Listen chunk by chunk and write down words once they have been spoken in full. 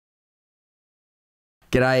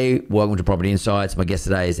G'day, welcome to Property Insights. My guest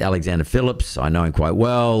today is Alexander Phillips. I know him quite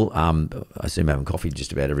well. I see him having coffee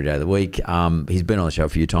just about every day of the week. He's been on the show a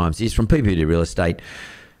few times. He's from PPD Real Estate.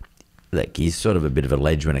 Look, he's sort of a bit of a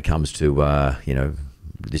ledge when it comes to,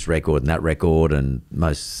 this record and that record and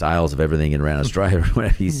most sales of everything in around Australia.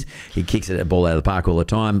 He kicks it a ball out of the park all the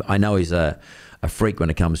time. I know he's a freak when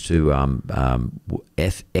it comes to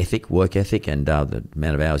work ethic, and the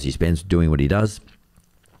amount of hours he spends doing what he does.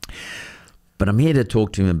 But I'm here to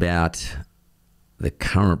talk to him about the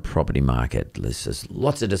current property market. There's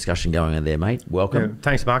lots of discussion going on there, mate. Welcome. Yeah,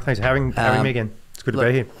 thanks, Mark. Thanks for having me again. It's good to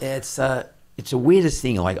be here. It's the weirdest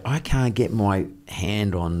thing. Like, I can't get my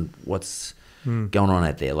hand on what's going on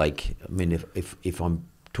out there. Like, I mean, if I'm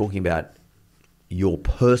talking about your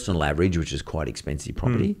personal average, which is quite expensive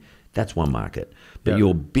property, that's one market. But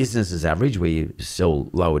your business's average, where you sell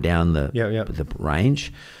lower down the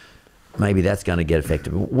range, maybe that's going to get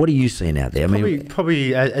affected. What are you seeing out there?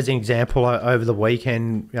 Probably as an example, over the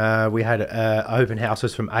weekend, we had open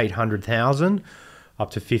houses from 800,000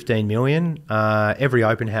 up to 15 million. Every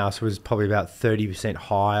open house was probably about 30%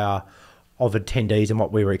 higher of attendees than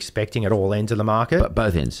what we were expecting at all ends of the market. But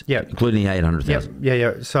both ends, including 800,000.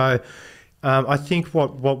 Yeah. So I think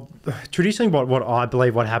traditionally what I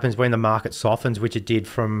believe what happens when the market softens, which it did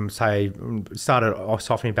from, say, started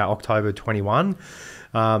softening about October 21.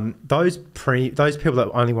 Those people that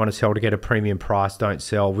only want to sell to get a premium price don't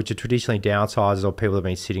sell, which are traditionally downsizers or people that have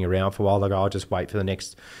been sitting around for a while. They go, I'll just wait for the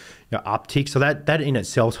next uptick. So that in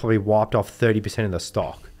itself probably wiped off 30% of the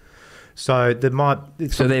stock. So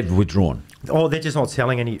so they've withdrawn, or they're just not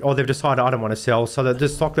selling any, or they've decided I don't want to sell. So the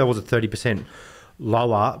stock levels are 30%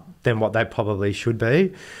 lower than what they probably should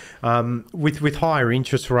be. With higher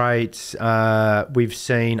interest rates, we've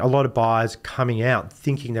seen a lot of buyers coming out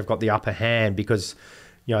thinking they've got the upper hand because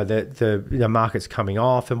the market's coming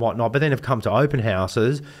off and whatnot, but then have come to open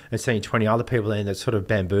houses and seen 20 other people in that sort of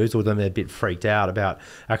bamboozled them. They're a bit freaked out about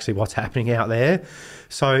actually what's happening out there.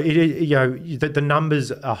 So the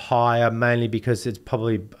numbers are higher mainly because it's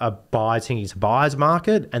probably a buyer's thinking it's a buyer's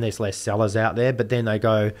market and there's less sellers out there, but then they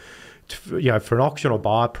go for an auction or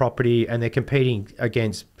buy a property and they're competing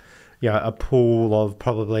against a pool of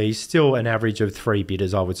probably still an average of 3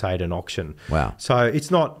 bidders, I would say, at an auction. Wow. So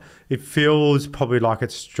it feels probably like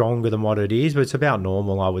it's stronger than what it is, but it's about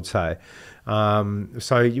normal, I would say.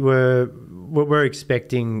 So we're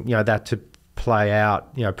expecting that to play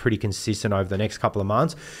out pretty consistent over the next couple of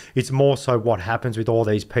months. It's more so what happens with all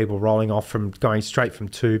these people rolling off from going straight from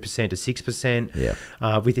 2% to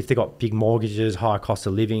 6%. With if they've got big mortgages, higher cost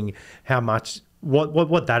of living, how much.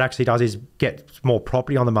 What that actually does is get more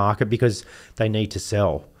property on the market because they need to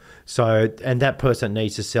sell. So, and that person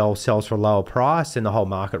needs to sells for a lower price and the whole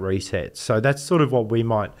market resets. So that's sort of what we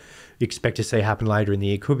might expect to see happen later in the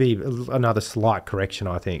year. Could be another slight correction,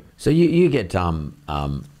 I think. So you get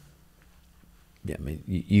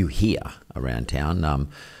you hear around town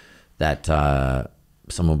that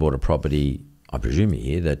someone bought a property. I presume you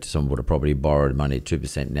hear that someone bought a property, borrowed money at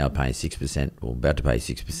 2%, now paying 6% or about to pay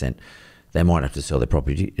 6%. They might have to sell their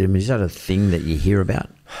property. I mean, is that a thing that you hear about?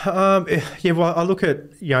 Well, I look at,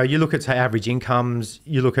 you look at, say, average incomes.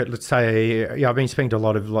 You look at, let's say, I've been speaking to a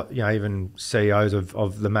lot of, even CEOs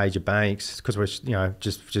of the major banks because we're,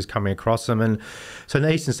 just coming across them. And so in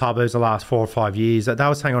the eastern suburbs, the last 4 or 5 years, they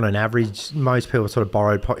were saying on an average, most people sort of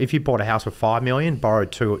borrowed, if you bought a house for $5 million,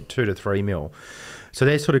 borrowed two to $3 million. So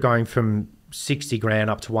they're sort of going from 60 grand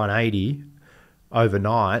up to 180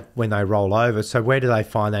 overnight when they roll over. So where do they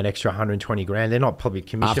find that extra 120 grand? They're not probably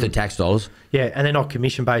commission after tax dollars. Yeah, and they're not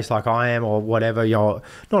commission based like I am or whatever. Not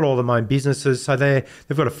all of them own businesses, so they've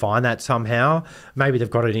got to find that somehow. Maybe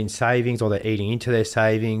they've got it in savings or they're eating into their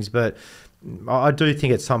savings. But I do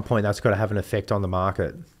think at some point that's got to have an effect on the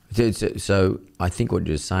market. So I think what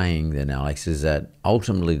you're saying then, Alex, is that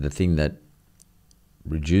ultimately the thing that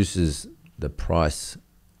reduces the price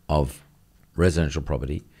of residential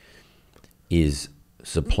property is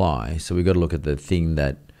supply. So we've got to look at the thing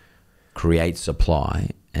that creates supply,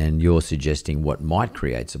 and you're suggesting what might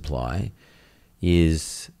create supply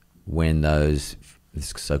is when this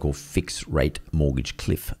so-called fixed rate mortgage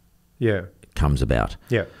cliff comes about.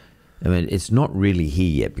 Yeah. I mean, it's not really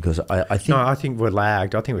here yet because I think... No, I think we're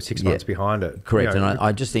lagged. I think we're 6 months behind it. Correct. And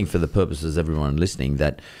I just think for the purposes of everyone listening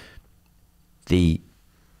that the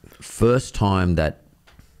first time that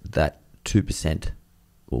 2%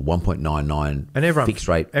 or 1.99 and fixed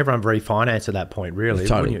rate. Everyone refinanced at that point, really.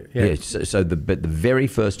 Totally. Yeah. But the very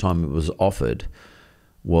first time it was offered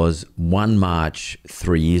was 1 March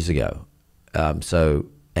 3 years ago.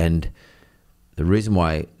 And the reason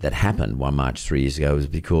why that happened 1 March 3 years ago was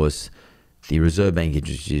because the Reserve Bank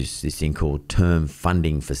introduced this thing called Term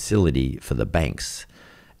Funding Facility for the banks,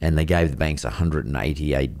 and they gave the banks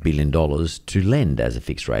 $188 billion to lend as a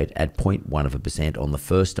fixed rate at 0.1% on the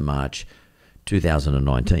 1st of March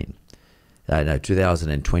 2019. No,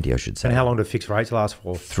 2020, I should say. And how long do fixed rates last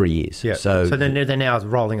for? 3 years. Yeah. So then they're now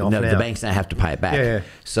rolling off now. The banks now have to pay it back. Yeah.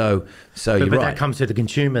 So you're right. But that comes to the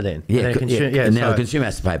consumer then. Yeah, and now the consumer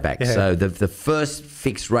has to pay it back. Yeah. So the first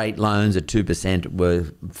fixed rate loans at 2% were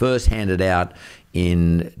first handed out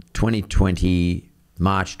in 2020,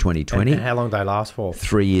 March 2020. And how long do they last for?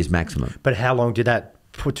 3 years maximum. But how long did that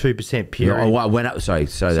put 2% period? No, I went up. Sorry.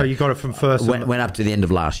 So you got it from first. Went up to the end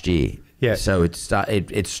of last year. Yeah. So it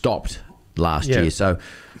stopped last year. So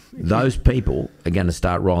those people are going to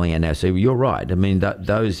start rolling out now. So you're right. I mean,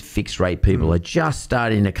 those fixed rate people are just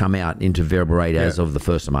starting to come out into variable rate as of the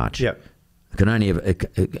 1st of March. Yeah.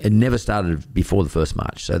 It never started before the 1st of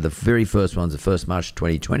March. So the very first one's the 1st of March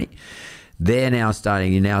 2020. They're now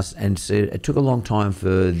starting and so it took a long time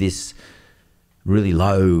for this really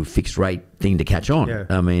low fixed rate thing to catch on. Yeah.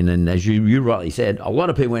 I mean, and as you rightly said, a lot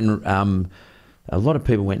of people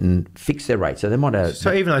went and fixed their rate. So they might have.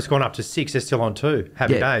 So even though it's gone up to 6, they're still on 2.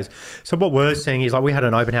 Happy days. So what we're seeing is, like, we had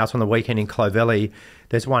an open house on the weekend in Clovelly.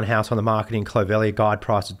 There's one house on the market in Clovelly, guide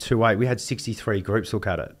price at 2.8. We had 63 groups look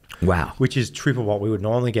at it. Wow. Which is triple what we would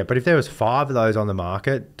normally get. But if there was 5 of those on the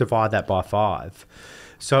market, divide that by 5.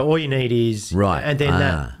 So all you need is right, and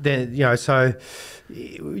then you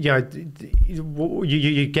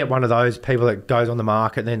get one of those people that goes on the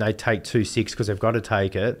market and then they take 2.6 because they've got to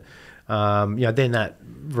take it. Then that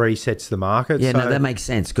resets the market. Yeah, no, that makes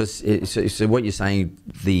sense because so what you're saying,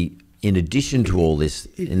 in addition to all this,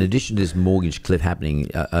 in addition to this mortgage cliff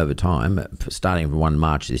happening over time, starting from 1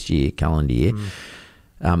 March this year, calendar year,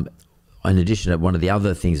 in addition to one of the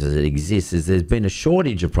other things that exists is there's been a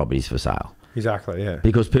shortage of properties for sale. Exactly, yeah.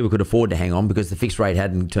 Because people could afford to hang on because the fixed rate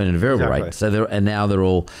hadn't turned into variable rate. So now they're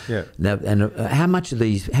all. Yeah. How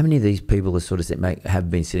many of these people are sort of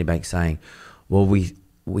have been sitting back saying, well, we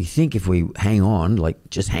think if we hang on, like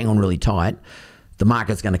just hang on really tight, the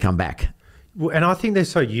market's going to come back. Well, and I think they're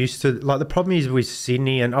so used to, like, the problem is with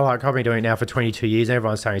Sydney, and I've been doing it now for 22 years, and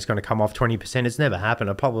everyone's saying it's going to come off 20%. It's never happened.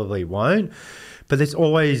 It probably won't. But it's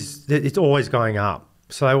always going up.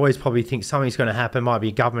 So they always probably think something's going to happen, might be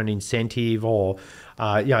a government incentive or,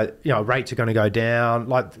 rates are going to go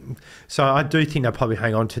down. So I do think they'll probably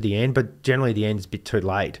hang on to the end, but generally the end's a bit too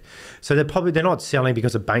late. So they're not selling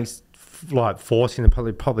because the banks like forcing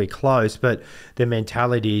them, probably close, but their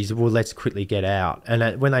mentality is, well, let's quickly get out.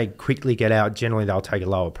 And when they quickly get out, generally they'll take a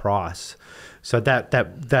lower price. So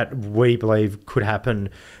that we believe could happen.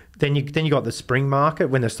 Then you got the spring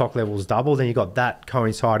market when the stock levels double. Then you got that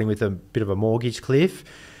coinciding with a bit of a mortgage cliff.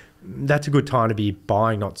 That's a good time to be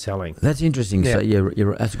buying, not selling. That's interesting. Yeah. So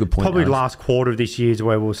that's a good point. Probably last quarter of this year is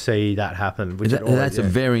where we'll see that happen. That's a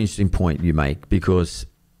very interesting point you make, because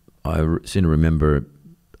I seem to remember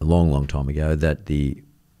a long, long time ago that I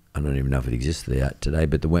don't even know if it exists today,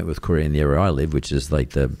 but the Wentworth Courier in the area I live, which is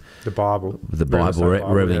like the Bible,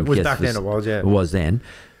 where everything gets. Back then it was, yeah. It was then.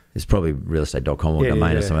 It's probably realestate.com or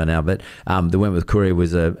domain or something now. But the Wentworth Courier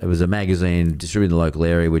was a magazine distributed in the local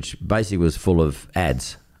area, which basically was full of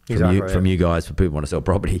ads from you guys for people who want to sell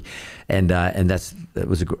property, and it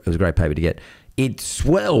was a great paper to get. It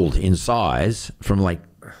swelled in size from like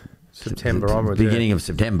September onwards, beginning of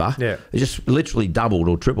September. Yeah, it just literally doubled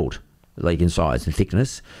or tripled, like in size and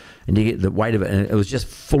thickness, and you get the weight of it, and it was just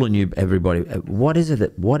full of new everybody. What is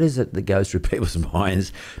it that goes through people's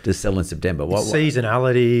minds to sell in September?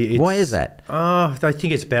 Seasonality. Why is that? They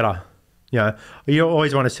think it's better. You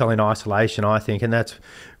always want to sell in isolation, I think, and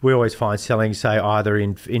we always find selling, say, either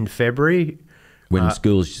in February. When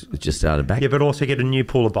schools just started back. Yeah, but also get a new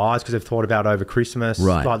pool of buyers because they've thought about over Christmas.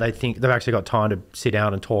 Right. Like they think they've actually got time to sit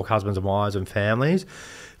down and talk husbands and wives and families.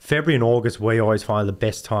 February and August, we always find the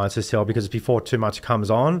best times to sell because before too much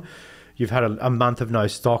comes on. You've had a month of no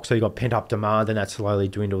stock, so you've got pent-up demand, and that slowly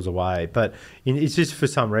dwindles away. But it's just for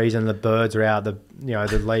some reason the birds are out, the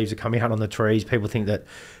leaves are coming out on the trees. People think that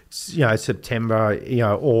September,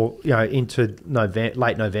 or into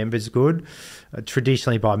late November is good.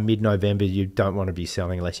 Traditionally, by mid-November, you don't want to be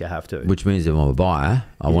selling unless you have to. Which means if I'm a buyer,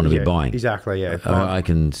 I want to be buying. Exactly, yeah. I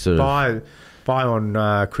can sort of buy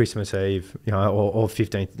on Christmas Eve, or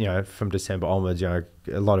 15th, from December onwards. A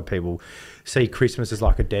lot of people see Christmas as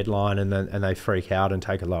like a deadline, and they freak out and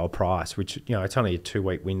take a lower price, which it's only a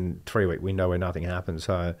 3-week window where nothing happens.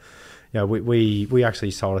 So. We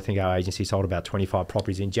actually sold, I think our agency sold about 25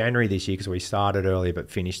 properties in January this year because we started earlier but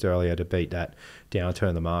finished earlier to beat that downturn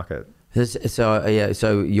in the market.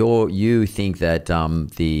 So you think that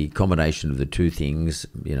the combination of the two things,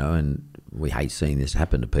 and we hate seeing this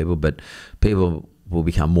happen to people, but people will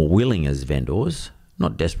become more willing as vendors,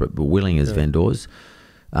 not desperate, but willing as vendors,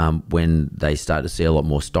 when they start to see a lot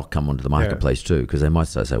more stock come onto the marketplace too, because they might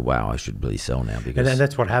start to say, wow, I should really sell now. Because, and then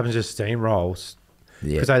that's what happens with steamrolls.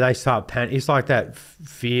 Because they start panicking. It's like that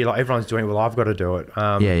fear, like everyone's doing it, well, I've got to do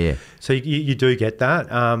it. So you do get that.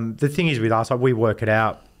 The thing is with us, like, we work it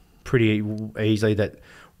out pretty easily that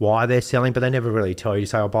why they're selling, but they never really tell you. You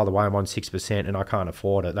say, oh, by the way, I'm on 6% and I can't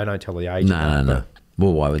afford it. They don't tell the agent. No.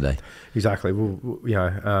 Well, why would they? Exactly.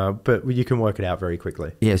 Well, but you can work it out very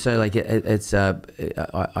quickly. Yeah. So like it's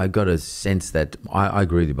I got a sense that I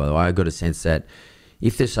agree with you, by the way. I got a sense that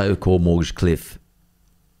if the so-called mortgage cliff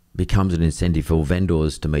becomes an incentive for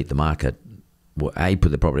vendors to meet the market, well, put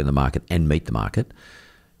the property in the market and meet the market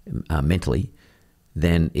mentally,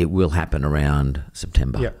 then it will happen around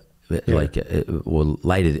September. Or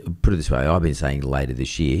later. Put it this way, I've been saying later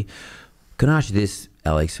this year. Can I ask you this,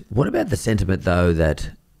 Alex? What about the sentiment, though, that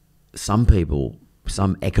some people,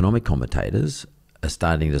 some economic commentators, are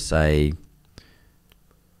starting to say,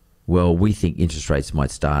 well, we think interest rates might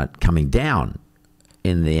start coming down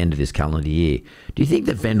in the end of this calendar year. Do you think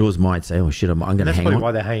that vendors might say, oh, shit, I'm going to hang on? That's probably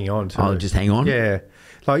why they're hanging on too. I'll just hang on? Yeah.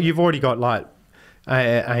 Like, you've already got, like,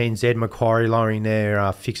 ANZ, Macquarie lowering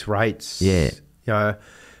their fixed rates. Yeah.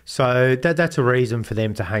 So that's a reason for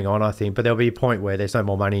them to hang on, I think. But there'll be a point where there's no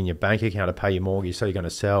more money in your bank account to pay your mortgage, so you're going to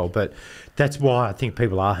sell. But that's why I think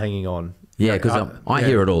people are hanging on. Yeah, because I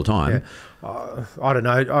hear it all the time. Yeah. I don't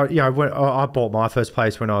know. When I bought my first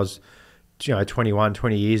place when I was 21,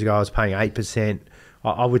 20 years ago, I was paying 8%.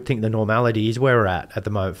 I would think the normality is where we're at the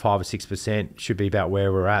moment. 5 or 6% should be about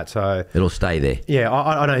where we're at. So it'll stay there. Yeah,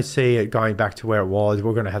 I don't see it going back to where it was.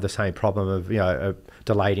 We're going to have the same problem of a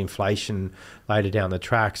delayed inflation later down the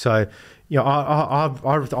track. So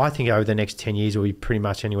I think over the next 10 years, it'll be pretty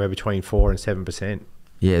much anywhere between 4 and 7%.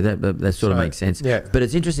 Yeah, that sort of makes sense. Yeah. But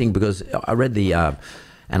it's interesting because I read the,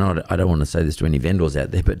 and I don't want to say this to any vendors out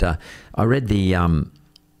there, but I read the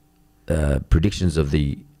predictions of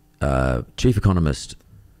the chief economist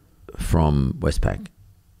from Westpac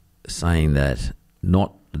saying that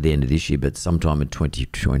not at the end of this year, but sometime in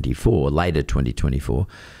 2024, later 2024,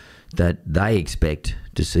 that they expect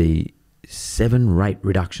to see 7 rate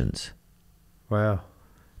reductions. Wow.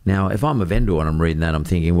 Now, if I'm a vendor and I'm reading that, I'm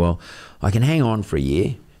thinking, well, I can hang on for a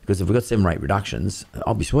year because if we've got 7 rate reductions,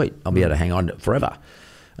 I'll be sweet. I'll be able to hang on forever.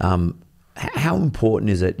 How important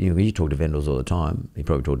is it, you talk to vendors all the time, you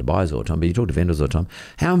probably talk to buyers all the time, but you talk to vendors all the time.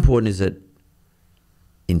 How important is it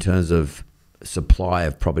in terms of supply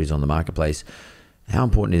of properties on the marketplace, how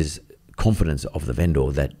important is confidence of the vendor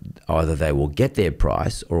that either they will get their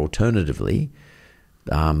price or alternatively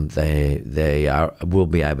they will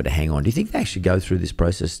be able to hang on? Do you think they actually go through this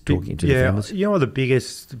process talking to the vendors? You know, the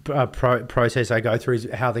biggest process they go through is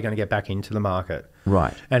how they're going to get back into the market.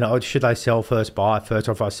 Right. And should they sell first, buy first,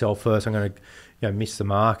 or if I sell first, I'm going to miss the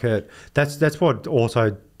market. That's what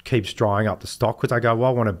also keeps drying up the stock, because they go, well,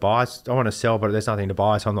 I want to sell, but there's nothing to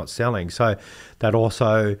buy, so I'm not selling. So that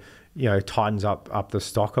also, tightens up the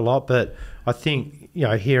stock a lot. But I think,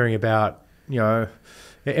 hearing about,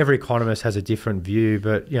 every economist has a different view,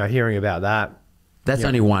 but, hearing about that. That's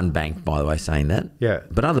only one bank, by the way, saying that. Yeah.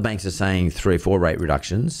 But other banks are saying 3 or 4 rate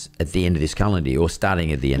reductions at the end of this calendar year, or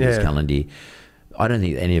starting at the end of this calendar year. I don't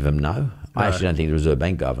think any of them know. No. I actually don't think the Reserve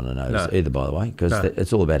Bank governor knows either, by the way, because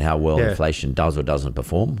it's all about how well inflation does or doesn't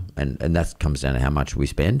perform, and that comes down to how much we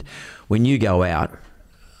spend. When you go out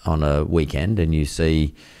on a weekend and you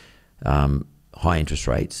see high interest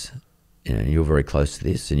rates, you're very close to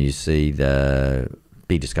this, and you see the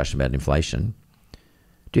big discussion about inflation,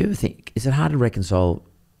 do you ever think, is it hard to reconcile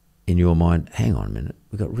in your mind, hang on a minute,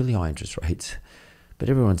 we've got really high interest rates, but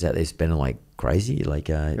everyone's out there spending like crazy. Like,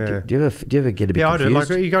 do you ever get a bit confused? I do. Like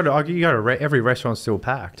you go to every restaurant's still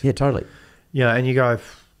packed. Yeah, totally. And you go,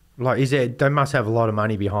 like, they must have a lot of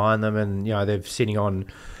money behind them, and they're sitting on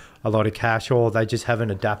a lot of cash, or they just haven't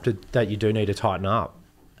adapted that you do need to tighten up.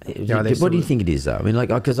 What do you think it is, though? I mean, like,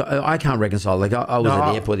 because I can't reconcile. Like, I was at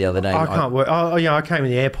the airport the other day. I can't work. I came to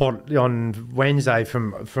the airport on Wednesday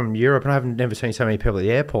from Europe, and I've never seen so many people at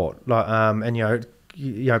the airport. Like,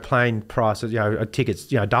 and plane prices, tickets,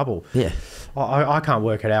 double. Yeah. I can't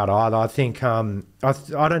work it out either. I think I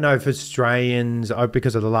don't know if Australians,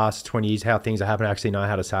 because of the last 20 years, how things are happening, actually know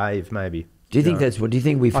how to save. Maybe. Do you think that's what? Do you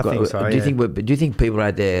think we've got? Think so, do you think people are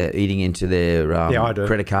out there eating into their I do.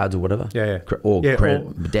 credit cards or whatever? Yeah.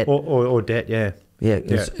 Debt. Or debt. Yeah.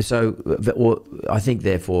 Yeah. So, I think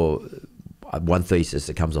therefore, one thesis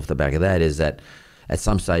that comes off the back of that is that at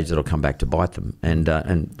some stage that'll come back to bite them, and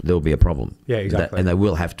there'll be a problem. Yeah, exactly. And they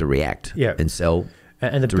will have to react and sell to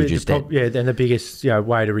reduce debt. And the biggest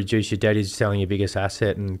way to reduce your debt is selling your biggest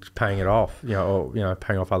asset and paying it off. Or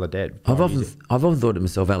paying off other debt. I've often thought to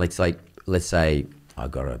myself, Alex, like let's say I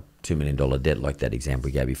got a $2 million debt, like that example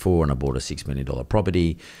we gave before, and I bought a $6 million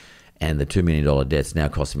property, and the $2 million debt's now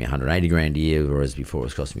costing me $180,000 a year, whereas before it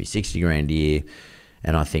was costing me $60,000 a year.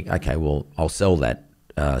 And I think, okay, well, I'll sell that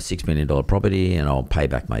 $6 million property and I'll pay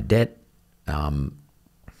back my debt.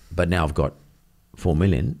 But now I've got $4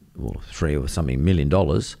 million or $3 or something million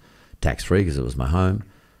tax free because it was my home.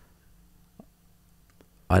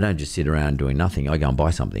 I don't just sit around doing nothing. I go and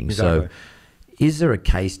buy something. Exactly. So is there a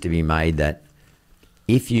case to be made that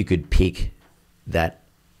if you could pick that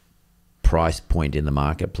price point in the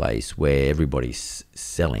marketplace where everybody's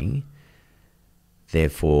selling,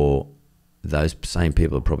 therefore those same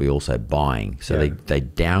people are probably also buying, so they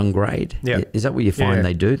downgrade? Is that what you find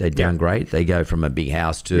they do? They downgrade. They go from a big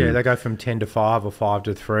house to they go from 10 to 5 or 5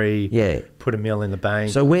 to 3. Put $1 million in the bank.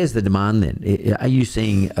 So where's the demand then? Are you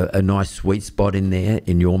seeing a nice sweet spot in there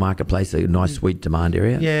in your marketplace? A nice sweet demand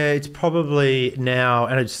area? Yeah, it's probably now,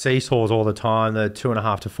 and it seesaws all the time. The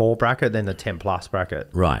 2.5 to 4 bracket, then the 10 plus bracket.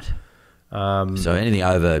 Right. So anything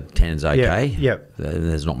over 10 is okay.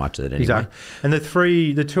 There's not much of that anyway. Exactly. And the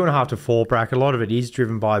 2.5 to 4 bracket, a lot of it is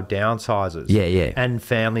driven by downsizers. And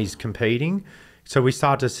families competing. So we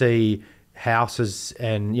start to see houses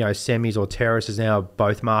and semis or terraces now,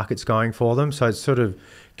 both markets going for them. So it sort of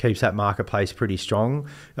keeps that marketplace pretty strong.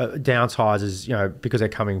 Downsizers, because they're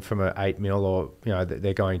coming from an 8 mil or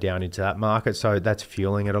they're going down into that market, so that's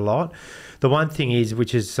fueling it a lot. The one thing is,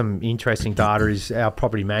 which is some interesting data, is our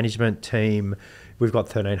property management team. We've got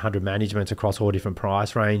 1,300 managements across all different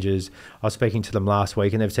price ranges. I was speaking to them last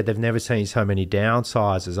week, and they've said they've never seen so many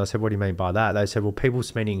downsizers. I said, "What do you mean by that?" They said, "Well, people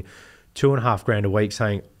spending $2,500 a week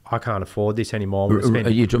saying, I can't afford this anymore." Are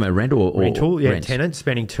you talking about rental or rental? Yeah, rents? Tenants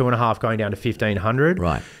spending $2,500 going down to $1,500.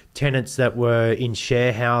 Right. Tenants that were in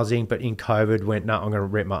share housing, but in COVID went, no, I'm going to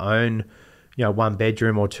rent my own, 1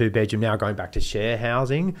 bedroom or 2 bedroom, now going back to share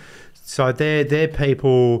housing. So they're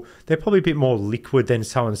people, they're probably a bit more liquid than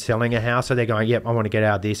someone selling a house. So they're going, yep, I want to get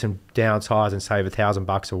out of this and downsize and save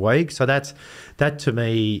 $1,000 a week. So that to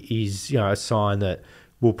me is, a sign that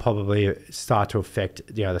will probably start to affect,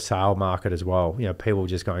 the sale market as well. People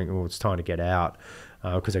just going, well, it's time to get out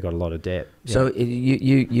because they've got a lot of debt. So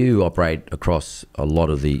you operate across a lot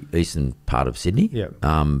of the eastern part of Sydney,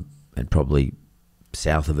 and probably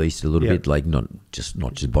south of east a little bit, like not just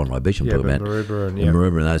Bondi Beach. I'm talking about Maroubra and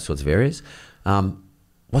Maroubra and those sorts of areas.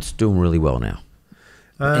 What's doing really well now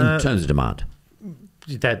in terms of demand?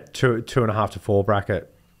 That 2.5 to 4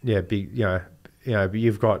 bracket, big.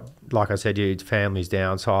 You've got, like I said, it's families,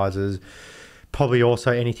 downsizers, probably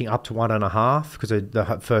also anything up to 1.5, because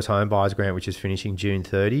the first home buyers grant, which is finishing June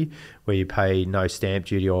 30, where you pay no stamp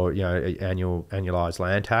duty or annualised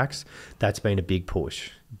land tax. That's been a big push.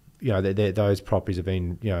 Those properties have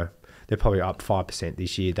been, they're probably up 5%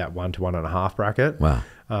 this year, that 1 to 1.5 bracket.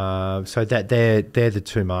 Wow. So that they're the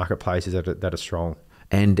two marketplaces that are strong.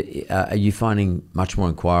 And are you finding much more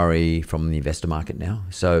inquiry from the investor market now?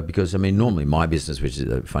 So, because, normally my business, which is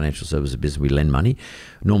a financial services business, we lend money.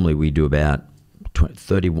 Normally we do about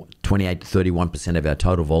 28 to 31% of our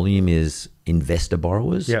total volume is investor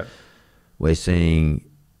borrowers. Yeah. We're seeing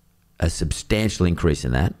a substantial increase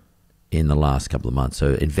in that in the last couple of months.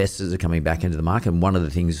 So investors are coming back into the market. And one of the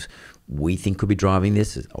things we think could be driving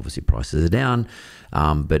this is obviously prices are down,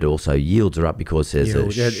 but also yields are up because there's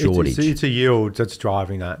a shortage. It's a yield that's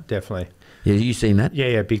driving that, definitely. Yeah, you seen that?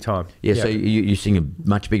 Yeah, big time. Yeah, so you're seeing a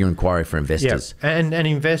much bigger inquiry for investors. Yeah, and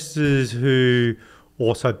investors who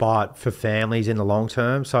also buy it for families in the long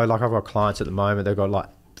term. So like I've got clients at the moment, they've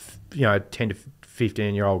got 10 to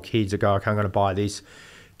 15-year-old kids that go, okay, I'm going to buy this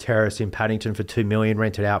terrace in Paddington for $2 million,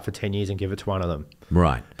 rent it out for 10 years and give it to one of them.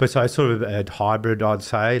 Right. But so it's sort of a hybrid, I'd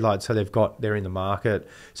say. So they're in the market.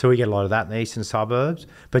 So we get a lot of that in the eastern suburbs.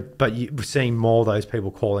 But we're seeing more of those people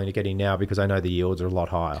calling to get in now because they know the yields are a lot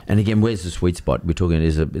higher. And again, where's the sweet spot? We're talking,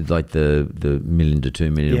 is it like the $1 million to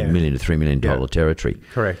 $2 million, $1 million to $3 million total territory?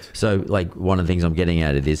 Correct. So like one of the things I'm getting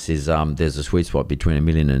out of this is there's a sweet spot between $1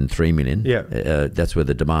 million and $3 million. Yeah. That's where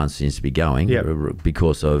the demand seems to be going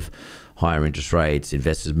because of higher interest rates,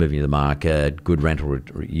 investors moving to the market, good rental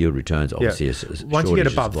yield returns. Obviously, once you get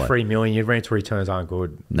above $3 million, your rental returns aren't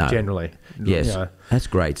good. No. Generally. Yes, that's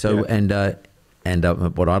great. So, and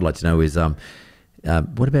what I'd like to know is, what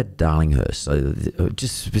about Darlinghurst? So,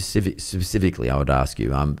 just specifically, I would ask you,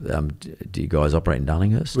 do you guys operate in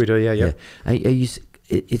Darlinghurst? We do, yeah.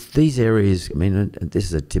 It's these areas. This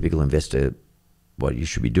is a typical investor. What you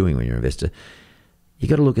should be doing when you're an investor. you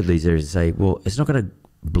got to look at these areas and say, well, it's not going to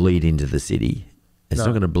bleed into the city. It's not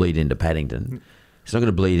going to bleed into Paddington. It's not going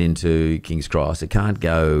to bleed into King's Cross. It can't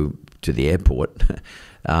go to the airport,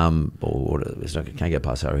 or it's not, it can't go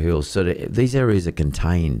past Surrey Hills. So these areas are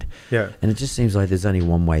contained. Yeah. And it just seems like there's only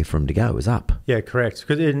one way for them to go, is up. Yeah, correct.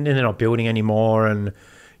 Because they're not building anymore, and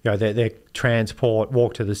their transport,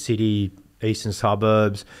 walk to the city, eastern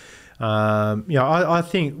suburbs. I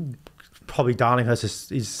think probably Darlinghurst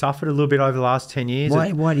has suffered a little bit over the last 10 years.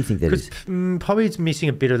 Why do you think that is? Probably it's missing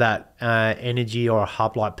a bit of that energy or a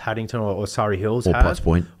hub like Paddington or Surrey Hills Or has. Potts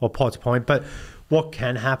Point. Or Potts Point. But what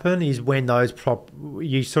can happen is when those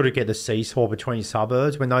you sort of get the seesaw between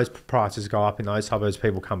suburbs. When those prices go up in those suburbs,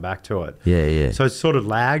 people come back to it. Yeah. So it's sort of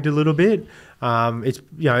lagged a little bit. I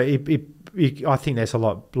think there's a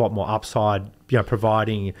lot more upside,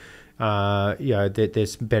 providing that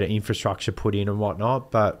there's better infrastructure put in and whatnot.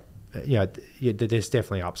 But there's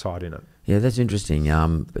definitely upside in it. Yeah, that's interesting.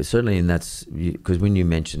 Certainly, and that's because when you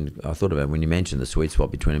mentioned, I thought about when you mentioned the sweet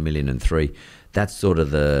spot between $1 million and $3 million. That's sort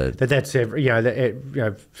of the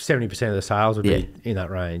 70% of the sales would be in that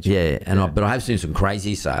range. Yeah, but I have seen some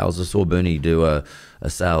crazy sales. I saw Bernie do a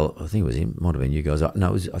sale. I think it was him. Might have been you guys.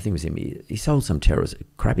 No, I think it was him. He sold some terrace,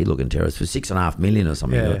 crappy looking terrace for $6.5 million or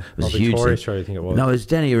something. Yeah, it was huge. Victoria Street, I think it was. No, it was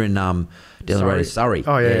down here in Surrey.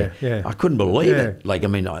 Oh yeah. I couldn't believe it. Like, I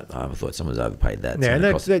mean, I thought someone's overpaid that. Yeah, and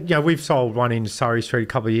we've sold one in Surrey Street a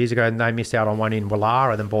couple of years ago, and they missed out on one in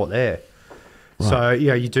Wallara, then bought there. Right. So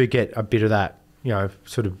you do get a bit of that.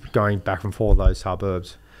 Sort of going back and forth those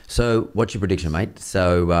suburbs. So what's your prediction, mate?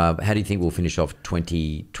 So how do you think we'll finish off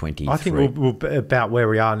 2023? I think we'll be about where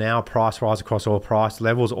we are now, price rise across all price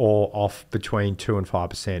levels, or off between 2% and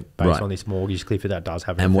 5% based on this mortgage cliff, if that does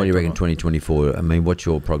have an And what do you effect reckon 2024? I mean, what's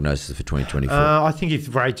your prognosis for 2024? I think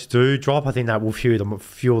if rates do drop, I think that will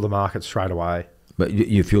fuel the market straight away. But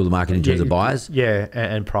you fuel the market in terms of buyers? Yeah,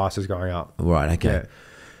 and prices going up. Right, okay. Yeah.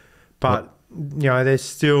 But...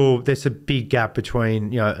 there's a big gap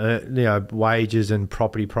between wages and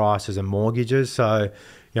property prices and mortgages. So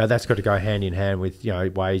that's got to go hand in hand with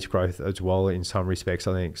wage growth as well in some respects,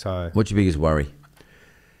 I think. So what's your biggest worry?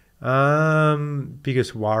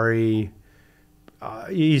 Biggest worry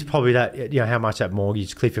is probably that how much that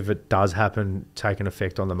mortgage cliff, if it does happen, take an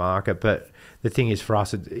effect on the market. But the thing is, for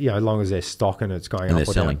us, as long as they're stocking, it's going and up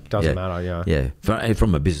they're or selling. down. Doesn't matter. Yeah.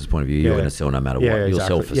 From a business point of view, you're going to sell no matter what. You'll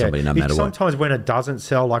sell for somebody no matter what. Sometimes when it doesn't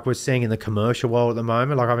sell, like we're seeing in the commercial world at the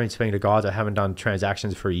moment, like I've been speaking to guys that haven't done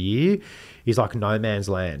transactions for a year, is like no man's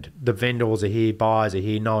land. The vendors are here, buyers are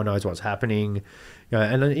here, no one knows what's happening.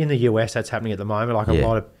 And in the US, that's happening at the moment. Like a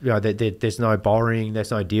lot of, there's no borrowing,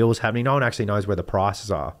 there's no deals happening. No one actually knows where the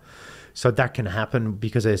prices are. So that can happen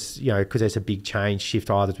because there's a big change shift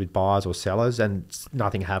either with buyers or sellers, and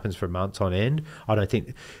nothing happens for months on end. I don't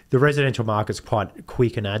think the residential market's quite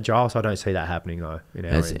quick and agile, so I don't see that happening though.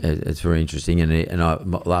 It's very interesting. And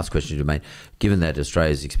my last question to you, mate. Given that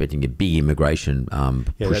Australia is expecting a big immigration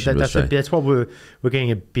push, that's what we're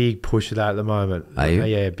getting a big push of that at the moment. Are you?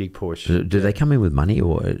 Yeah, a big push. Do they come in with money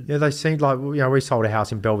or? Yeah, they seem like we sold a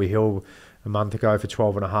house in Bellevue Hill a month ago for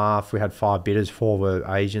 12.5. We had 5 bidders. 4 were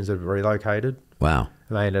Asians that relocated. Wow.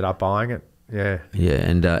 And they ended up buying it. Yeah. Yeah,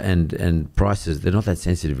 and prices, they're not that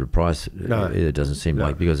sensitive to price. No. It doesn't seem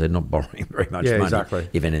like, because they're not borrowing very much money, exactly.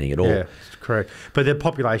 if anything at all. Yeah, correct. But the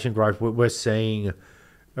population growth we're seeing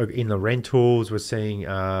in the rentals, we're seeing,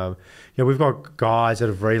 we've got guys that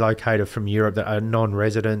have relocated from Europe that are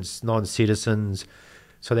non-residents, non-citizens.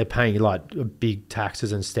 So they're paying like big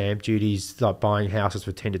taxes and stamp duties, like buying houses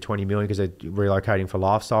for 10 to 20 million because they're relocating for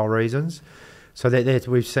lifestyle reasons. So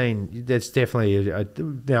we've seen there's definitely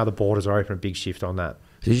now the borders are open, a big shift on that.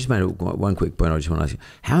 So you just made one quick point. I just want to ask you,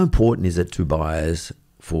 how important is it to buyers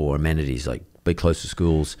for amenities, like be close to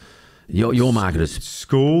schools? Your market is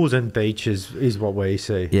schools and beaches is what we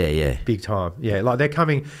see. Yeah, big time. Yeah, like they're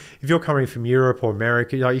coming. If you're coming from Europe or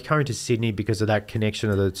America, you're coming to Sydney because of that connection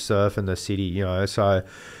of the surf and the city. So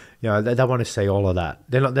they want to see all of that.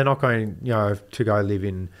 They're not going to go live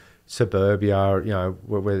in suburbia.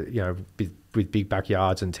 Where with big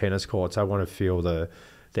backyards and tennis courts. They want to feel the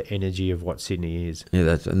energy of what Sydney is. Yeah,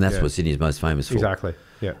 that's what Sydney is most famous for. Exactly.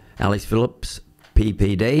 Yeah. Alex Phillips,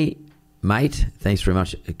 PPD. Mate, thanks very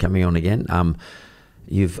much for coming on again.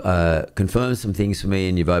 You've confirmed some things for me,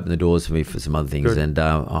 and you've opened the doors for me for some other things. Good.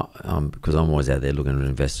 And because I'm always out there looking at an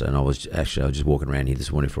investor, and I was just walking around here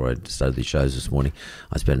this morning before I started these shows this morning.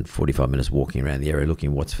 I spent 45 minutes walking around the area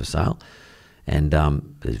looking at what's for sale, and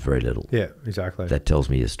there's very little. Yeah, exactly. That tells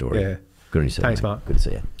me your story. Yeah. Good on yourself. Thanks, mate. Mark. Good to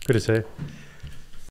see you. Good to see you.